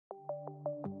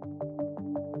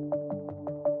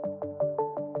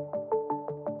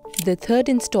The third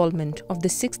installment of the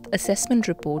sixth assessment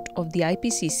report of the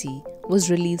IPCC was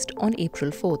released on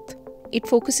April 4th. It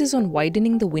focuses on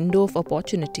widening the window of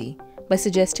opportunity by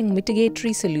suggesting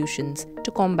mitigatory solutions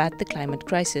to combat the climate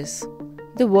crisis.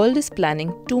 The world is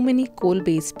planning too many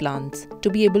coal-based plants to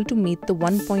be able to meet the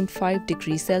 1.5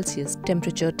 degrees Celsius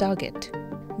temperature target.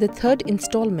 The third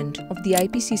installment of the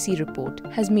IPCC report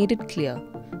has made it clear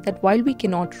that while we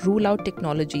cannot rule out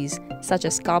technologies such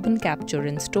as carbon capture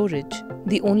and storage,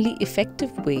 the only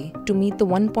effective way to meet the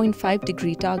 1.5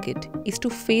 degree target is to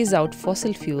phase out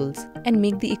fossil fuels and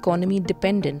make the economy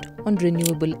dependent on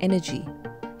renewable energy.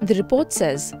 The report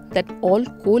says that all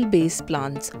coal-based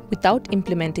plants without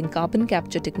implementing carbon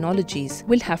capture technologies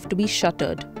will have to be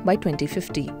shuttered by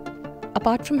 2050.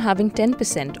 Apart from having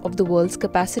 10% of the world's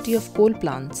capacity of coal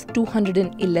plants,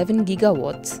 211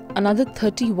 gigawatts, another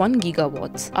 31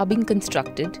 gigawatts are being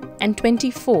constructed and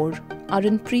 24 are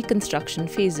in pre-construction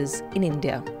phases in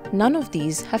India. None of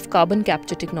these have carbon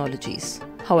capture technologies.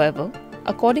 However,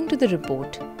 according to the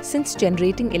report, since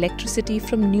generating electricity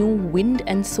from new wind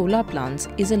and solar plants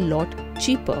is a lot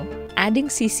cheaper, adding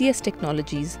CCS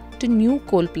technologies to new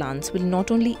coal plants will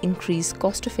not only increase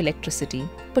cost of electricity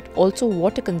but also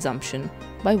water consumption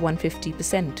by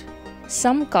 150%.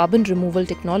 Some carbon removal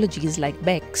technologies like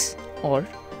BECCS or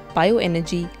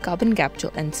bioenergy, carbon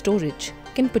capture and storage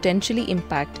can potentially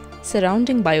impact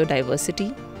surrounding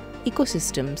biodiversity,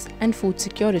 ecosystems and food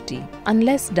security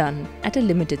unless done at a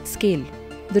limited scale.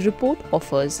 The report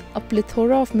offers a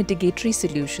plethora of mitigatory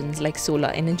solutions like solar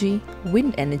energy,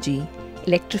 wind energy,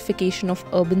 electrification of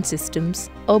urban systems,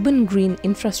 urban green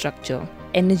infrastructure,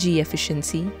 energy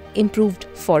efficiency, improved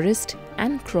forest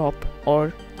and crop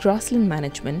or grassland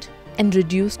management, and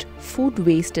reduced food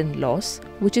waste and loss,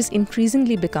 which is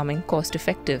increasingly becoming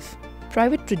cost-effective.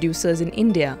 Private producers in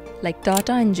India like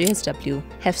Tata and JSW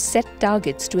have set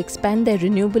targets to expand their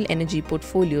renewable energy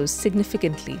portfolios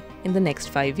significantly in the next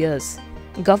 5 years.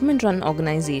 Government-run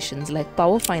organizations like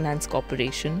Power Finance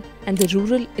Corporation and the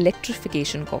Rural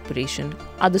Electrification Corporation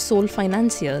are the sole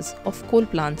financiers of coal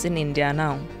plants in India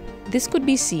now. This could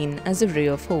be seen as a ray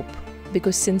of hope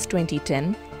because since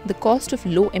 2010, the cost of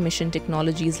low-emission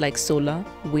technologies like solar,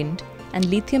 wind, and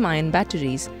lithium-ion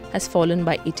batteries has fallen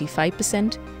by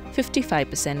 85%,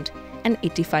 55%, and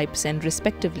 85%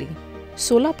 respectively.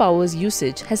 Solar power's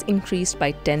usage has increased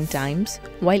by 10 times,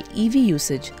 while EV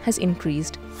usage has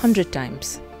increased 100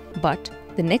 times. But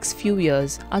the next few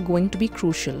years are going to be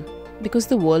crucial because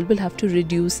the world will have to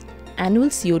reduce annual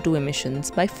CO2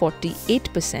 emissions by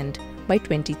 48% by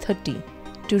 2030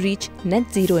 to reach net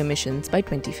zero emissions by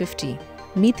 2050.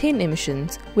 Methane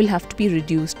emissions will have to be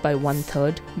reduced by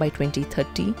 1/3 by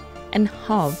 2030 and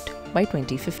halved by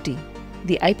 2050.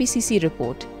 The IPCC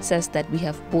report says that we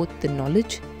have both the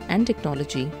knowledge and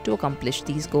technology to accomplish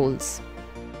these goals.